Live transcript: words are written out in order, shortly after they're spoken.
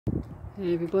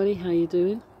Hey everybody, how you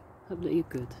doing? Hope that you're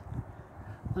good.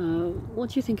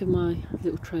 What do you think of my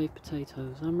little tray of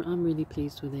potatoes? I'm really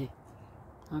pleased with it.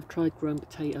 I've tried growing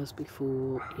potatoes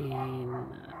before in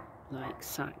like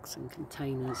sacks and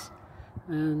containers,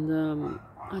 and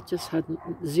I just had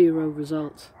zero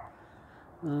results.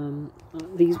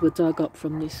 These were dug up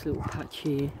from this little patch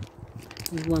here.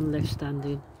 There's one left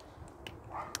standing.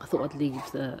 I thought I'd leave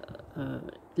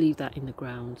that in the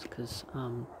ground because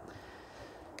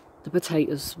the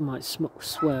potatoes might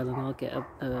swell and I'll get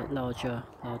a larger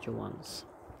ones.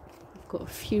 I've got a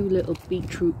few little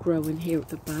beetroot growing here at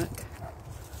the back.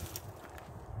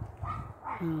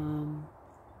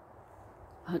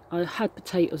 I had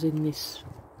potatoes in this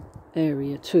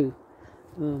area too.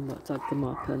 I dug them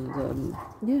up and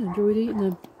yeah, enjoyed eating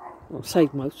them. Well,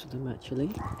 saved most of them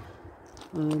actually.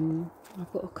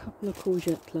 I've got a couple of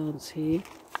courgette plants here.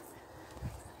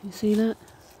 You see that?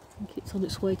 I think it's on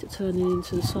its way to turning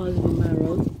into the size of a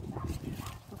marrow.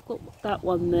 I've got that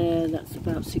one there, that's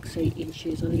about 6-8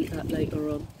 inches. I'll eat that later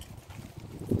on.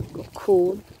 I've got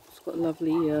corn, it's got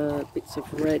lovely bits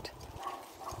of red,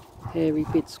 hairy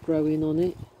bits growing on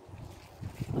it.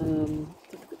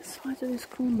 Look at the size of this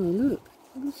corn though, look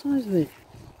at the size of it.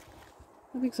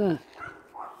 How big's that?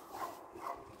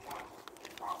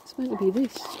 It's meant to be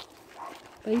this,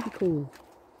 baby corn.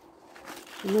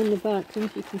 And on the back, I don't know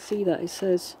if you can see that, it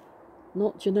says,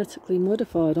 not genetically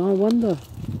modified. I wonder.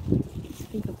 I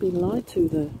think I've been lied to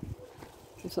there.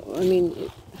 I mean,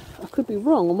 I could be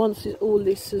wrong, and once all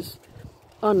this is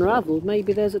unravelled,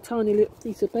 maybe there's a tiny little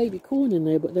piece of baby corn in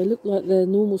there, but they look like they're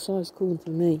normal sized corn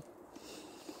for me.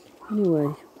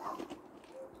 Anyway,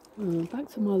 back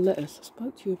to my lettuce. I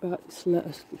spoke to you about this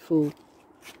lettuce before.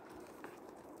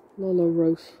 Lolo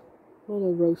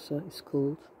Rosa it's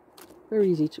called. Very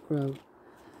easy to grow.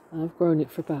 I've grown it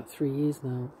for about 3 years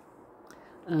now.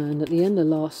 And at the end of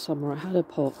last summer I had a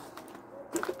pot.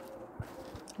 A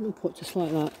little pot just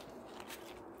like that.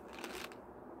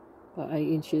 About 8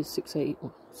 inches, 6-8,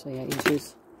 well, say 8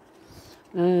 inches.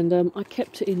 And I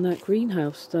kept it in that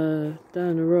greenhouse down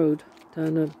the road,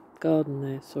 down the garden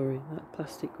there, sorry, that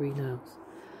plastic greenhouse.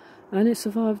 And it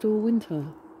survived all winter.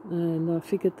 And I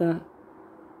figured that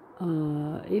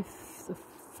if the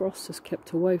frost is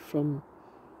kept away from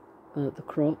the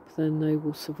crop, then they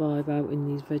will survive out in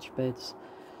these veg beds.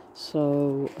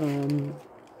 So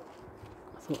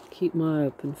I thought I'd keep my eye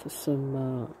open for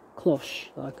some cloche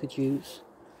that I could use.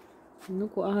 And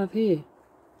look what I have here.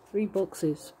 3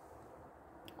 boxes.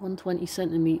 120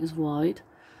 centimetres wide.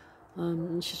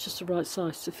 And it's just the right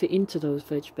size to fit into those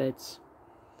veg beds.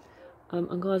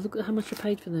 And guys, look at how much I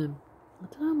paid for them. I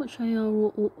don't know how much they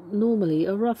are normally.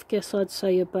 A rough guess, I'd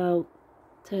say about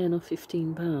 £10 or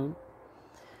 £15.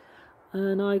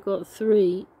 And I got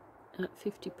 3 at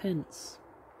 50p.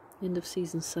 End of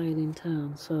season sale in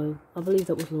town. So I believe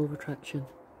that was law of attraction.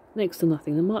 Next to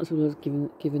nothing. They might as well have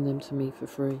given them to me for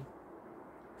free.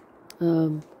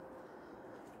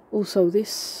 Also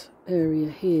this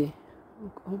area here,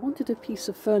 I wanted a piece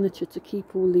of furniture to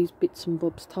keep all these bits and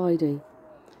bobs tidy.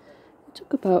 It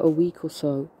took about a week or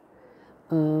so.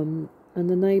 And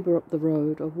the neighbour up the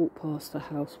road, I walked past the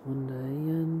house one day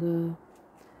and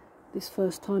this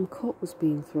first time cot was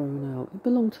being thrown out. It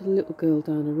belonged to the little girl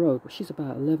down the road, but she's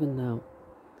about 11 now.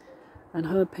 And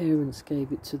her parents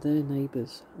gave it to their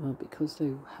neighbours because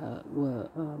they were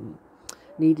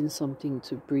needing something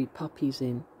to breed puppies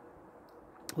in.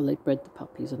 Well, they bred the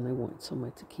puppies and they wanted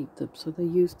somewhere to keep them, so they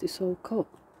used this old cot.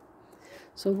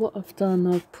 So what I've done,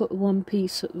 I've put one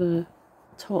piece at the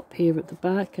top here at the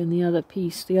back and the other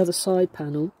piece, the other side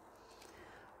panel,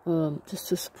 just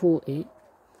to support it.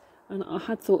 And I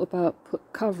had thought about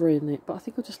covering it, but I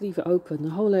think I'll just leave it open.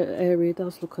 The whole area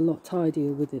does look a lot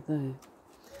tidier with it there.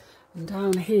 And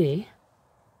down here,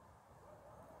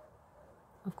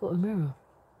 I've got a mirror,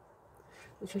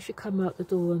 which I should come out the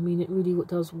door. I mean, it really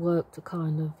does work to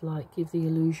kind of like give the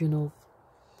illusion of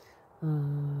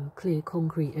clear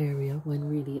concrete area when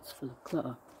really it's full of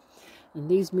clutter. And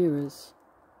these mirrors,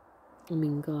 I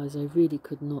mean, guys, they really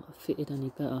could not have fitted any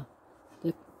better.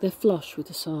 They're flush with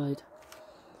the side.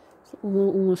 It's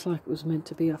almost like it was meant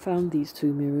to be. I found these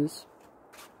 2 mirrors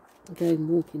again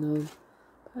walking home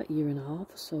about 1.5 years or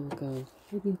so ago.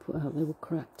 They've been put out. They were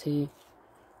cracked here.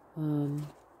 And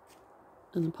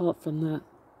apart from that,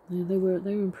 they were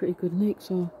in pretty good nick,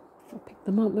 so I picked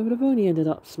them up. They would have only ended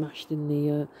up smashed in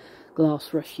the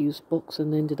glass refuse box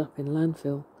and ended up in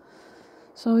landfill.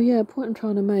 So yeah, the point I'm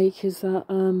trying to make is that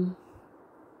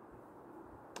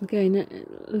again,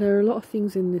 there are a lot of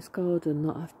things in this garden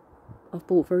that I've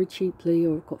bought very cheaply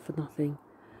or got for nothing,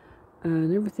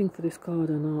 and everything for this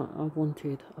garden I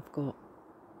wanted, I've got.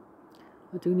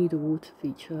 I do need a water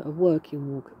feature, a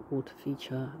working water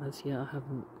feature. As yet I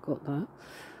haven't got that.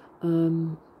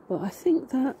 But I think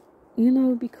that, you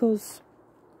know, because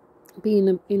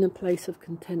being in a place of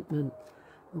contentment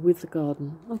with the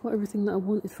garden, I got everything that I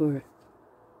wanted for it.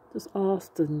 Just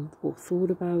asked or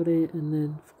thought about it and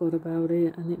then forgot about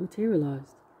it, and it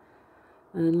materialised.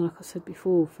 And like I said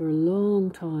before, for a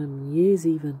long time, years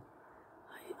even,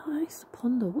 I used to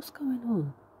ponder, what's going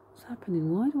on? What's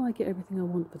happening? Why do I get everything I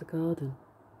want for the garden?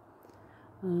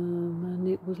 And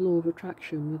it was law of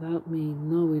attraction without me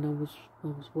knowing I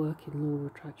was working law of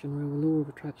attraction, or law of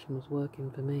attraction was working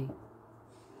for me.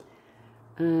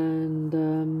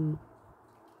 And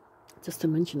just to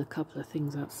mention a couple of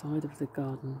things outside of the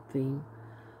garden theme,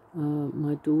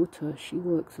 my daughter, she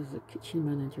works as a kitchen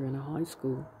manager in a high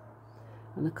school,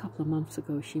 and a couple of months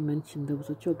ago she mentioned there was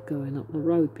a job going up the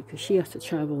road because she has to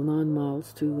travel 9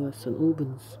 miles to St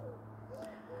Albans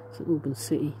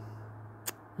City.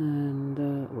 And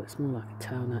well, it's more like a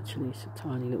town actually. It's a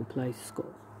tiny little place. It's got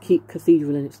a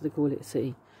cathedral in it, so they call it a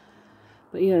city.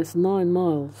 But yeah, it's 9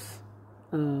 miles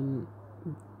to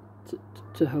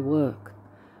her work.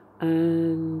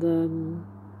 And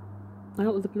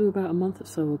out of the blue, about a month or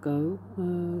so ago,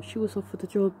 she was offered a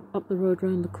job up the road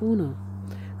round the corner.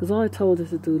 Because I told her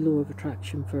to do law of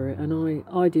attraction for it, and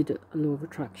I did a law of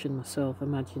attraction myself,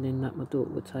 imagining that my daughter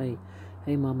would say,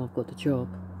 "Hey Mum, I've got the job."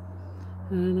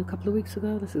 And a couple of weeks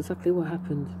ago, that's exactly what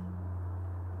happened.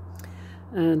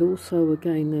 And also,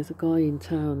 again, there's a guy in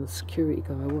town, a security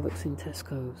guy, works in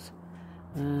Tesco's.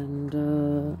 And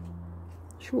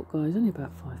short guy, he's only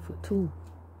about 5 foot tall,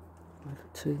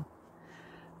 5'2".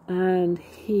 And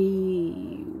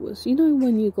he was, you know,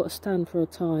 when you've got to stand for a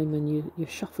time and you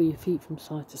shuffle your feet from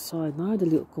side to side. And I had a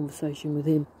little conversation with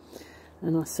him.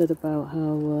 And I said about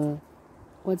how,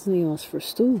 why doesn't he ask for a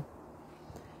stool?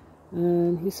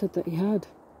 And he said that he had,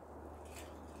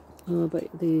 but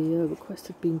the request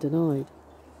had been denied.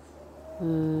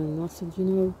 And I said, you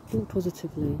know, think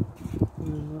positively.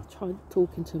 And I tried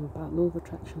talking to him about law of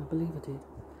attraction, I believe I did.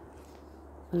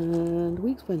 And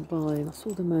weeks went by, and I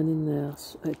saw the man in there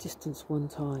at a distance one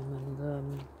time,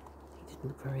 and he didn't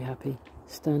look very happy,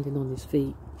 standing on his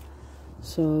feet.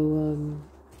 So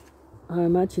I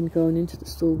imagined going into the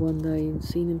store one day and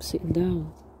seeing him sitting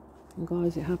down. And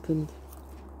guys, it happened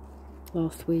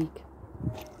last week,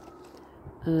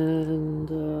 and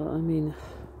I mean,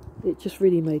 it just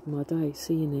really made my day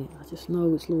seeing it. I just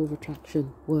know it's law of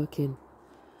attraction working.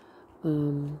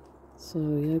 So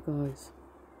yeah, guys,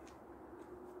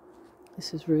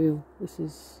 this is real. This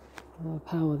is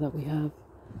power that we have.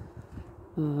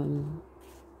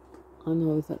 I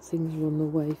know that things are on the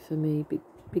way for me,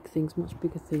 big things, much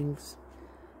bigger things,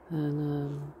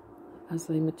 and as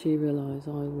they materialise,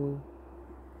 I will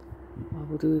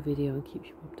do a video and keep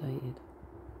you updated.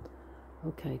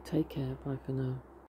 Okay, take care. Bye for now.